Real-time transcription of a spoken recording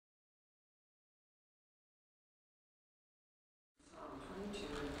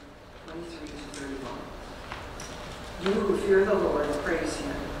fear the Lord, praise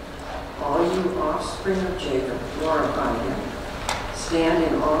him. All you offspring of Jacob, glorify him. Stand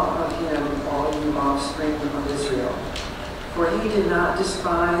in awe of him, all you offspring of Israel. For he did not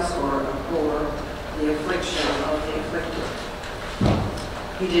despise or abhor the affliction of the afflicted.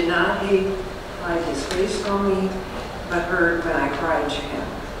 He did not hide his face from me, but heard when I cried to him.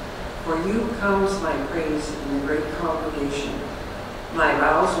 For you comes my praise in the great congregation. My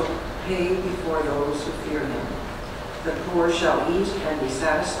vows will pay before those who fear him. The poor shall eat and be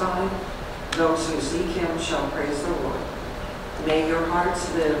satisfied. Those who seek him shall praise the Lord. May your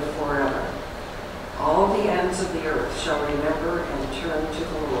hearts live forever. All the ends of the earth shall remember and turn to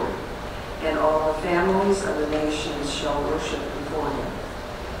the Lord, and all the families of the nations shall worship before him.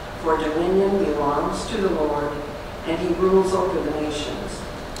 For dominion belongs to the Lord, and he rules over the nations.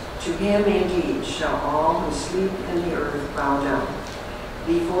 To him indeed shall all who sleep in the earth bow down.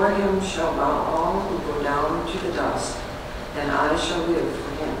 Before him shall bow all who go down to the dust, and I shall live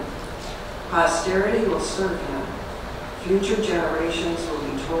for him. Posterity will serve him. Future generations will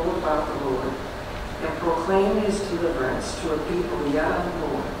be told about the Lord, and proclaim his deliverance to a people yet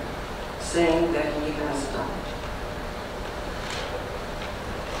unborn, saying that he has done it.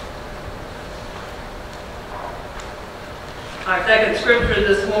 Our second scripture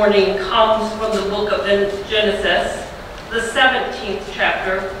this morning comes from the book of Genesis, the 17th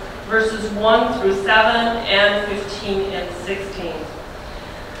chapter, verses 1 through 7 and 15 and 16.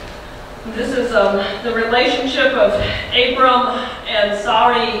 This is the relationship of Abram and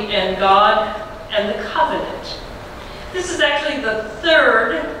Sarai and God and the covenant. This is actually the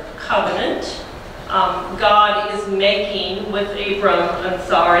third covenant God is making with Abram and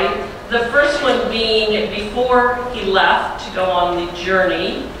Sarai. The first one being before he left to go on the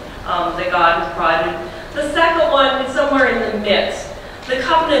journey that God has provided. The second one is somewhere in the midst. The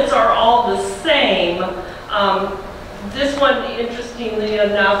covenants are all the same. This one, interestingly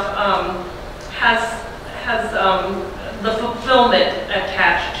enough, has the fulfillment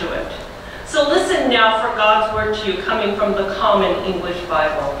attached to it. So listen now for God's word to you, coming from the Common English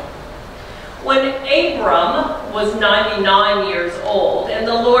Bible. When Abram was 99 years old, and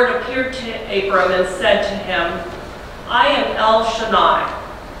the Lord appeared to Abram and said to him, I am El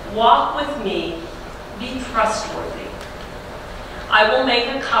Shaddai. Walk with me, be trustworthy. I will make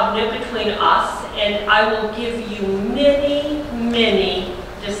a covenant between us, and I will give you many, many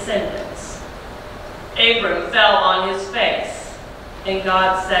descendants. Abram fell on his face, and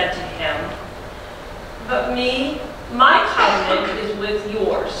God said to him, But my covenant is with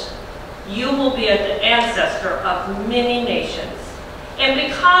yours. You will be an ancestor of many nations. And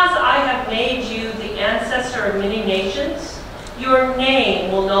because I have made you the ancestor of many nations, your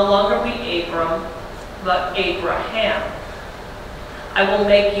name will no longer be Abram, but Abraham. I will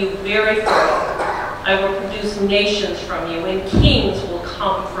make you very fruitful. I will produce nations from you, and kings will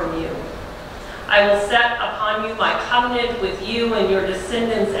come from you. I will set upon you my covenant with you and your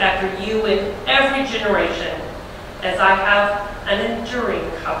descendants after you in every generation, as I have an enduring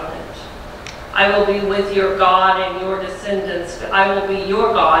covenant. I will be with your God and your descendants. I will be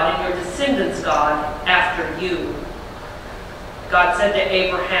your God and your descendants' God after you. God said to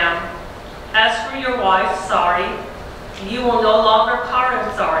Abraham, As for your wife, Sarai, you will no longer call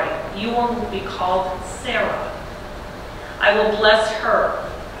her Sarai. You will be called Sarah. I will bless her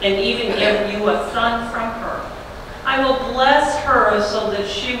and even give you a son from her. I will bless her so that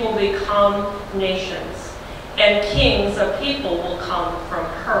she will become nations, and kings of people will come from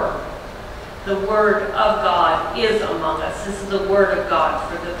her. The word of God is among us. This is the word of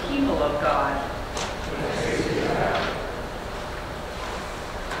God for the people of God.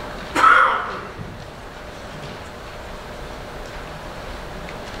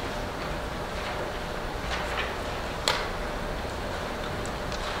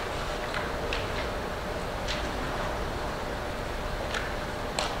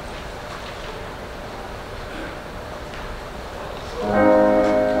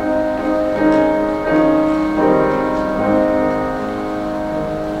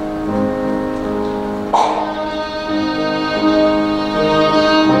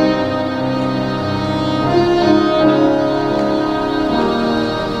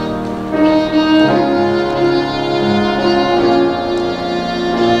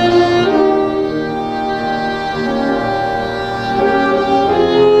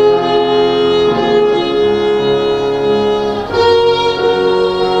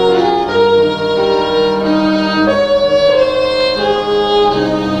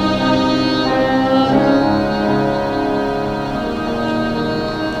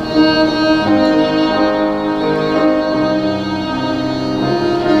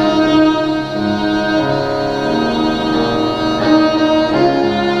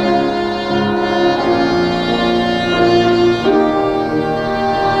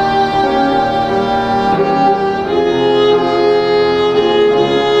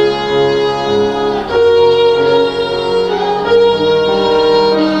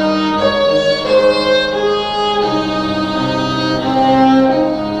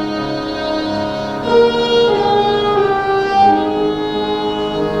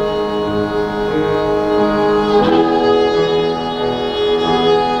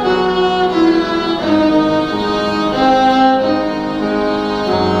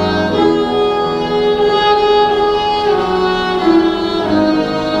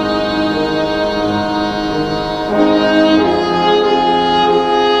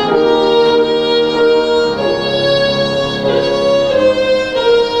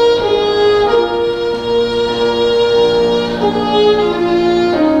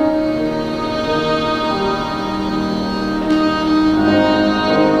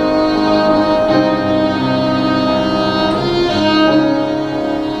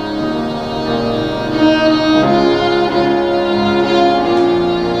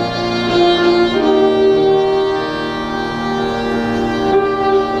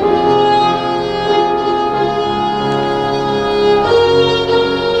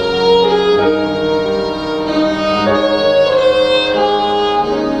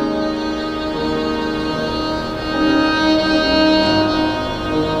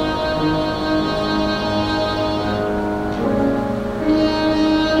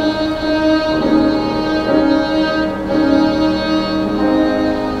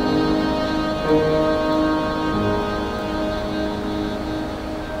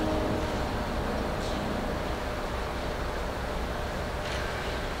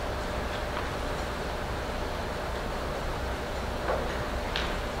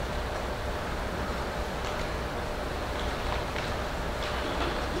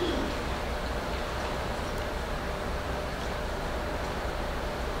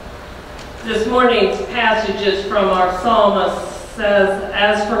 This morning's passages from our psalmist says,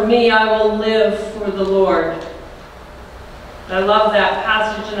 "As for me, I will live for the Lord." I love that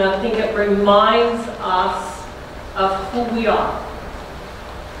passage, and I think it reminds us of who we are.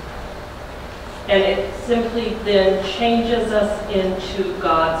 And it simply then changes us into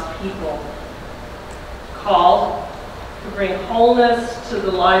God's people, called to bring wholeness to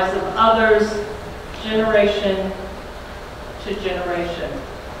the lives of others, generation to generation.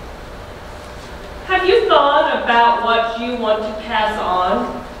 Have you thought about what you want to pass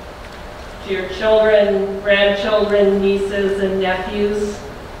on to your children, grandchildren, nieces, and nephews?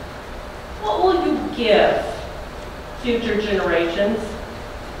 What will you give future generations?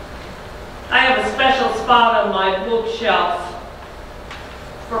 I have a special spot on my bookshelf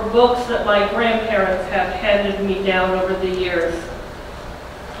for books that my grandparents have handed me down over the years.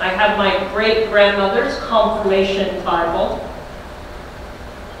 I have my great-grandmother's confirmation Bible.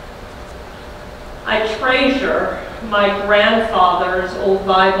 I treasure my grandfather's old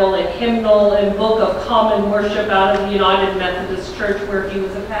Bible and hymnal and Book of Common Worship out of the United Methodist Church where he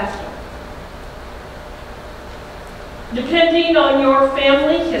was a pastor. Depending on your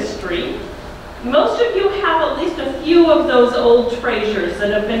family history, most of you have at least a few of those old treasures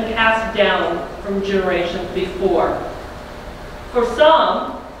that have been passed down from generations before. For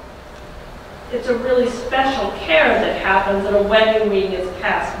some, it's a really special care that happens that a wedding ring is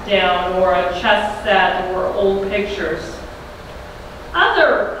passed down, or a chess set, or old pictures.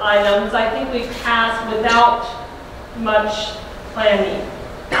 Other items I think we pass without much planning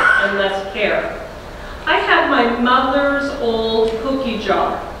and less care. I have my mother's old cookie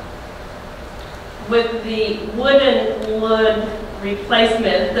jar with the wooden lid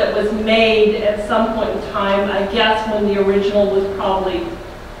replacement that was made at some point in time, I guess when the original was probably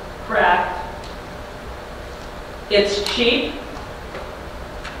cracked. It's cheap,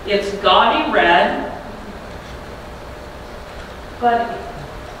 it's gaudy red, but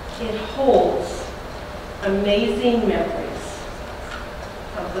it holds amazing memories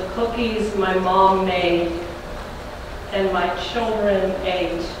of the cookies my mom made and my children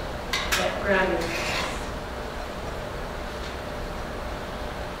ate at Grammy's.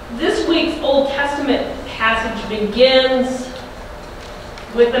 This week's Old Testament passage begins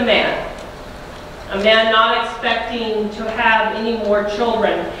with a man not expecting to have any more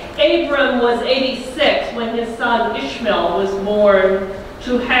children. Abram was 86 when his son Ishmael was born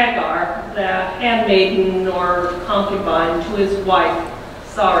to Hagar, the handmaiden or concubine to his wife,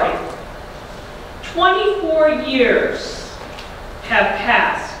 Sarai. 24 years have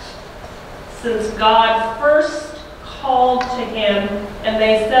passed since God first called to him and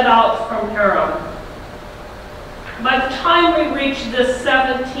they set out from Haran. By the time we reach this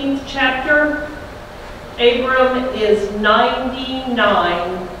 17th chapter, Abram is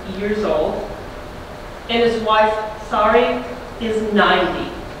 99 years old, and his wife, Sarai, is 90.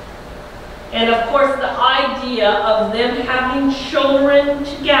 And of course, the idea of them having children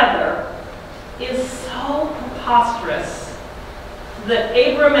together is so preposterous that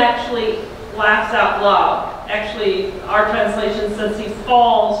Abram actually laughs out loud. Actually, our translation says he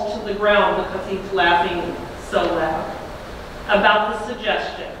falls to the ground because he's laughing so loud about the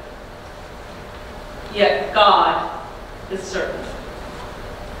suggestion. Yet God is certain.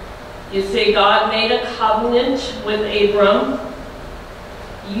 You see, God made a covenant with Abram.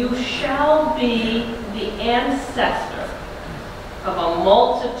 You shall be the ancestor of a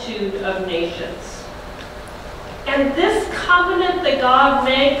multitude of nations. And this covenant that God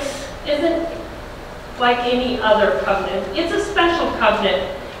makes isn't like any other covenant. It's a special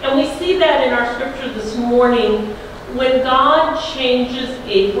covenant. And we see that in our scripture this morning when God changes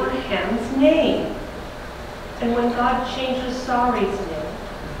Abraham's name. And when God changes Sarai's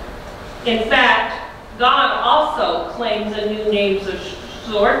name. In fact, God also claims a new name of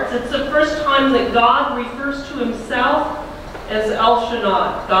sorts. It's the first time that God refers to himself as El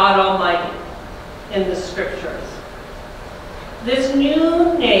Shaddai, God Almighty, in the scriptures. This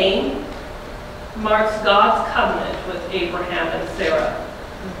new name marks God's covenant with Abraham and Sarah.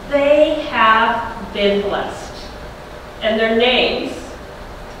 They have been blessed. And their names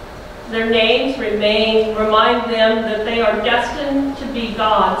remind them that they are destined to be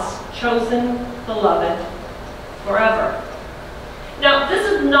God's chosen beloved forever. Now, this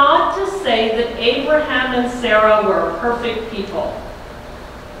is not to say that Abraham and Sarah were perfect people.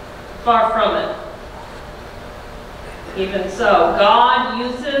 Far from it. Even so, God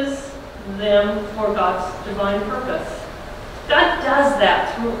uses them for God's divine purpose. God does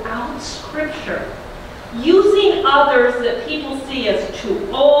that throughout Scripture. Using others that people see as too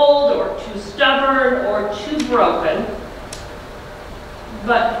old or too stubborn or too broken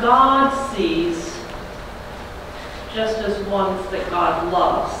but God sees just as ones that God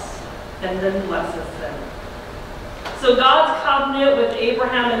loves and then blesses them. So God's covenant with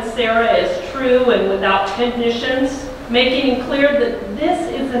Abraham and Sarah is true and without conditions, making it clear that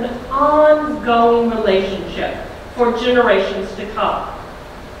this is an ongoing relationship for generations to come.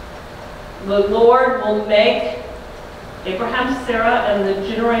 The Lord will make Abraham, Sarah, and the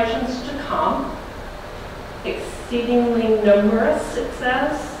generations to come exceedingly numerous, it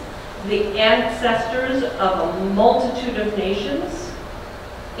says, the ancestors of a multitude of nations,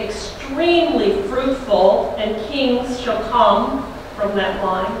 extremely fruitful, and kings shall come from that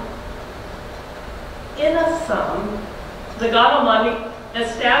line. In a sum, the God Almighty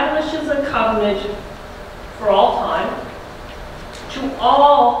establishes a covenant for all time to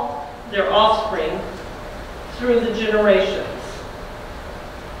all their offspring through the generations.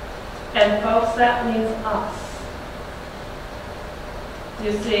 And folks, that means us.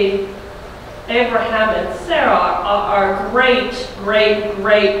 You see, Abraham and Sarah are our great,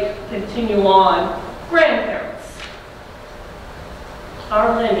 continue on, grandparents.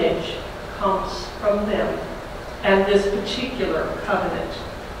 Our lineage comes from them and this particular covenant.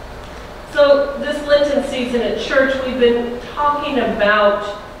 So this Lenten season at church, we've been talking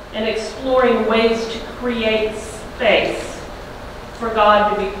about and exploring ways to create space for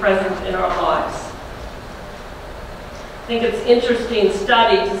God to be present in our lives. I think it's interesting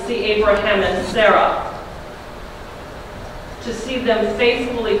study to see Abraham and Sarah, to see them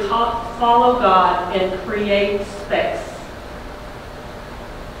faithfully follow God and create space.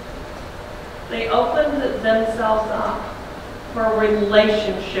 They opened themselves up for a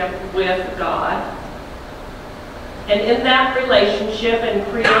relationship with God. And in that relationship and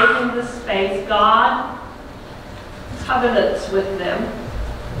creating the space, God covenants with them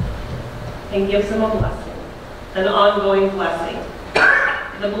and gives them a blessing, an ongoing blessing,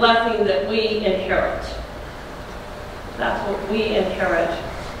 the blessing that we inherit. That's what we inherit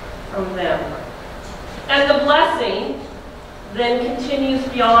from them. And the blessing then continues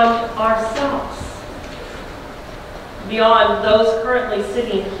beyond ourselves, beyond those currently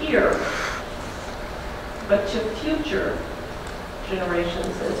sitting here, but to future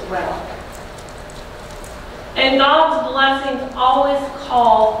generations as well. And God's blessings always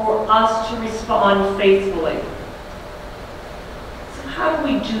call for us to respond faithfully. So how do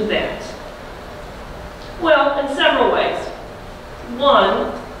we do that? Well, in several ways.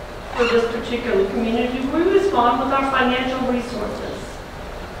 One, for this particular community, we respond with our financial resources.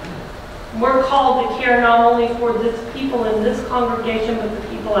 We're called to care not only for this people in this congregation, but the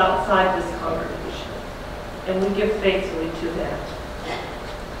people outside this congregation. And we give faithfully to that.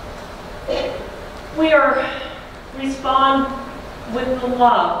 We respond with the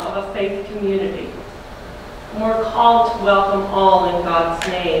love of a faith community. We're called to welcome all in God's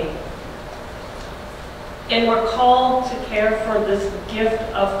name. And we're called to care for this gift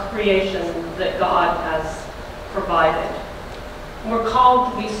of creation that God has provided. We're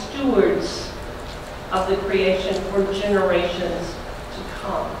called to be stewards of the creation for generations to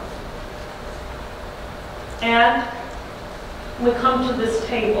come. And we come to this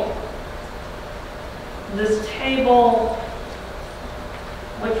table. This table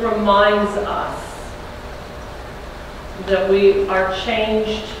which reminds us that we are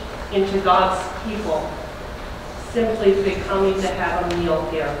changed into God's people, simply becoming to have a meal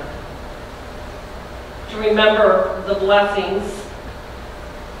here. To remember the blessings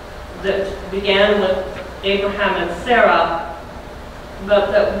that began with Abraham and Sarah,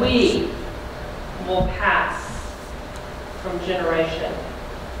 but that we will pass from generation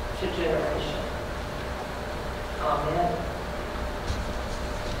to generation. Amen.